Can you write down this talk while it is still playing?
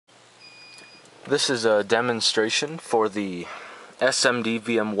This is a demonstration for the SMD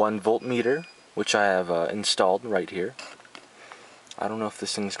VM-1 voltmeter, which I have installed right here. I don't know if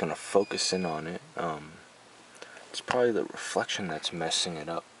this thing's gonna focus in on it. It's probably the reflection that's messing it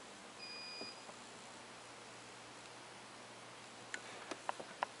up.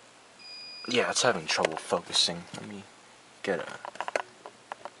 Yeah, it's having trouble focusing. Let me get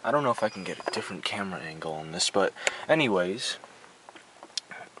I don't know if I can get a different camera angle on this, but anyways,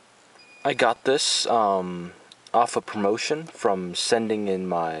 I got this off a promotion from sending in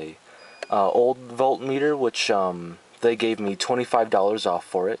my old voltmeter, which they gave me $25 off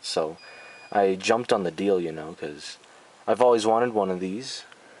for it, so I jumped on the deal, you know, because I've always wanted one of these.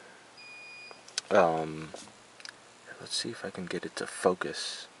 Let's see if I can get it to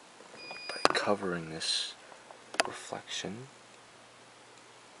focus by covering this reflection.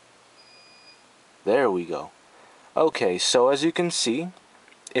 There we go. Okay, so as you can see,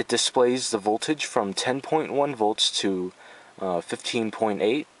 it displays the voltage from 10.1 volts to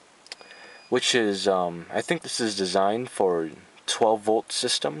 15.8, which is, I think this is designed for 12 volt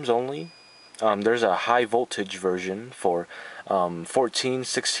systems only. There's a high voltage version for 14,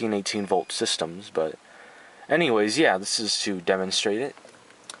 16, 18 volt systems, but anyways, yeah, this is to demonstrate it.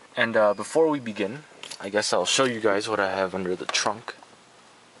 And before we begin, I guess I'll show you guys what I have under the trunk.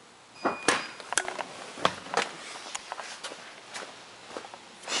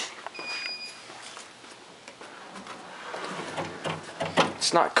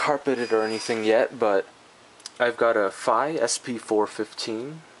 It's not carpeted or anything yet, but I've got a Phi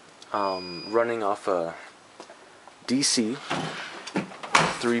SP415 running off a DC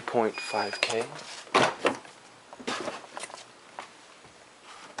 3.5K.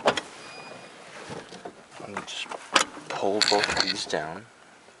 Let me just pull both of these down.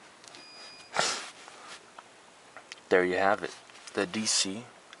 There you have it, the DC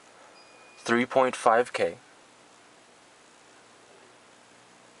 3.5K.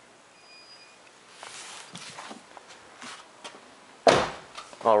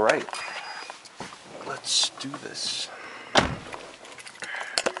 Alright, let's do this.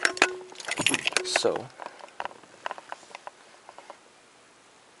 So,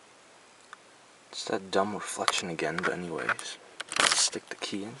 it's that dumb reflection again, but anyways, let's stick the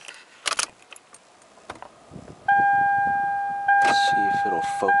key in. Let's see if it'll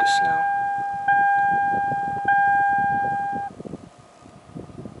focus now.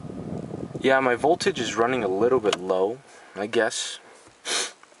 Yeah, my voltage is running a little bit low, I guess.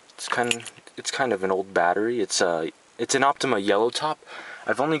 It's kind of an old battery. It's an Optima yellow top.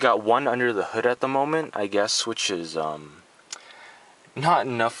 I've only got one under the hood at the moment, I guess, which is not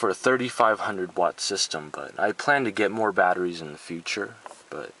enough for a 3500 watt system, but I plan to get more batteries in the future.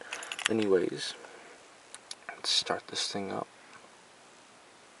 But anyways, let's start this thing up.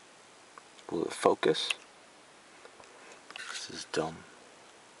 Will it focus? This is dumb.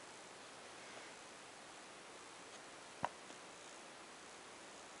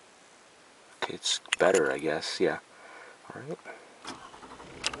 It's better, I guess, yeah. Alright.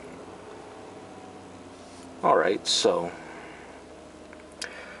 Alright, so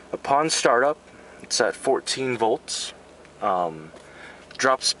upon startup, it's at 14 volts.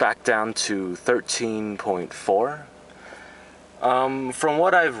 Drops back down to 13.4. From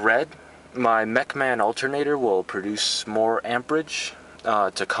what I've read, my MechMan alternator will produce more amperage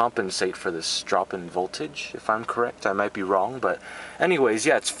to compensate for this drop in voltage, if I'm correct. I might be wrong, but anyways,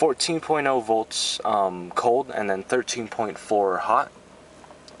 yeah, it's 14.0 volts cold and then 13.4 hot.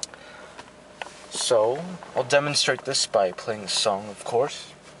 So I'll demonstrate this by playing a song, of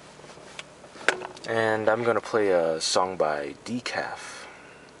course, and I'm gonna play a song by Decaf.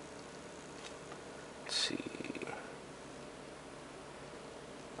 Let's see,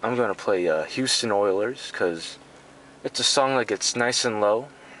 I'm gonna play Houston Oilers because it's a song that gets nice and low.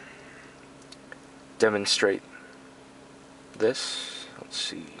 Demonstrate this. Let's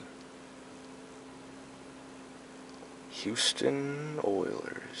see. Houston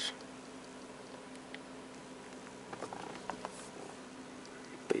Oilers.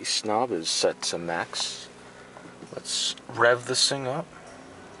 Bass knob is set to max. Let's rev this thing up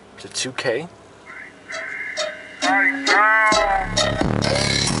to 2K.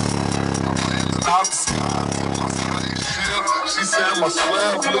 She said my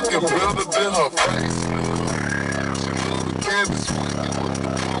slab looking better than her face.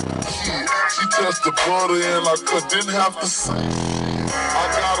 She touched the butter and I didn't have to say. I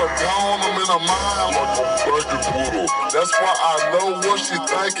got her gone, I'm in her mind like I'm thinking with her. That's why I know what she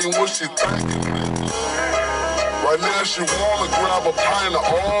thinking. Right now she wanna grab a pint of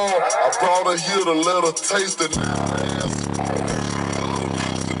oil. I brought her here to let her taste it.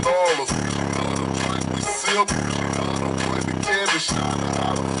 $50. sip. The candy shine,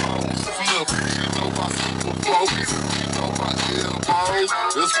 how the phones flip. She know my super focus, she know my elbows.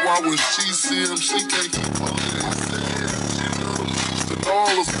 That's why when she see him, she can't keep her legs down. She know the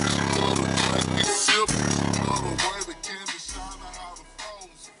dollars, she know the drink we sip. She know the way the candy shine, how the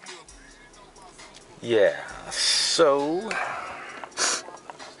phones flip. Yeah, so,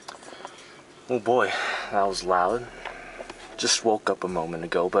 oh boy, that was loud. Just woke up a moment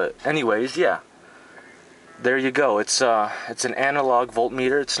ago, but anyways, yeah. There you go. It's an analog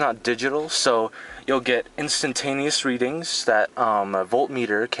voltmeter. It's not digital, so you'll get instantaneous readings that a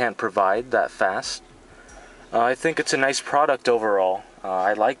voltmeter can't provide that fast. I think it's a nice product overall.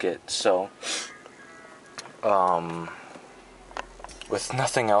 I like it. So, with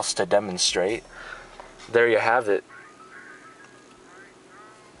nothing else to demonstrate, there you have it.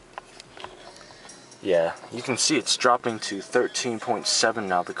 Yeah, you can see it's dropping to 13.7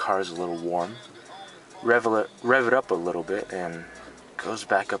 now. The car is a little warm. Rev it up a little bit and goes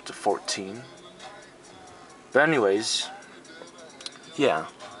back up to 14. But anyways, yeah,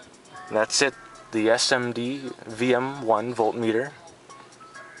 that's it. The SMD VM-1 voltmeter.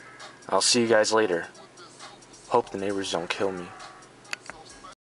 I'll see you guys later. Hope the neighbors don't kill me.